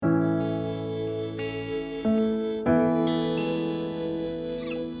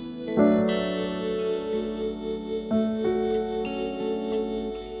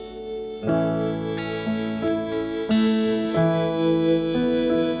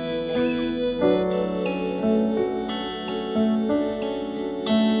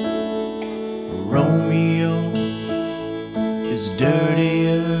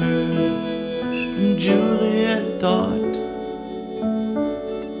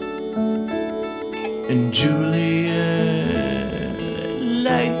And Juliet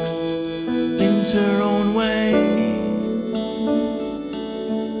likes things her own way.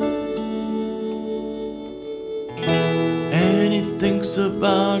 And he thinks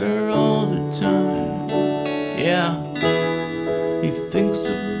about her all the time. Yeah, he thinks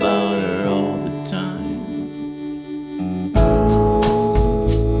about her all the time.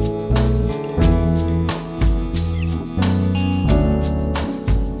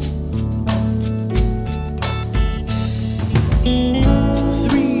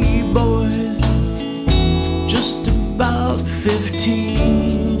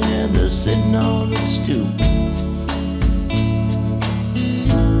 15 and they're sitting on the stoop.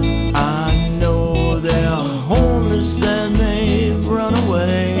 I know they're homeless and they've run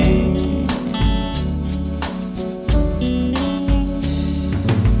away.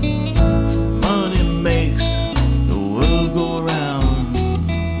 Money makes the world go round.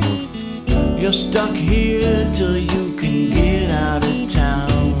 You're stuck here till you can get out of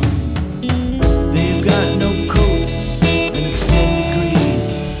town. They've got no coats and it's 10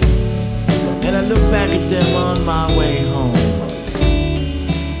 degrees, and I look back at them on my way home,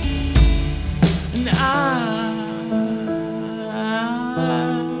 and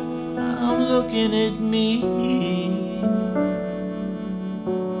I'm looking at me,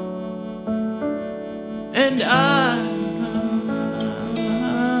 and I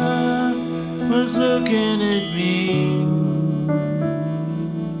was looking at me.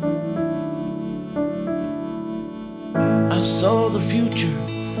 I saw the future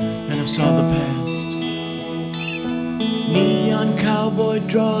and I saw the past. Neon cowboy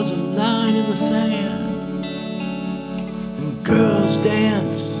draws a line in the sand, and girls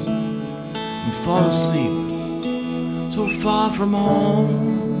dance and fall asleep so far from home.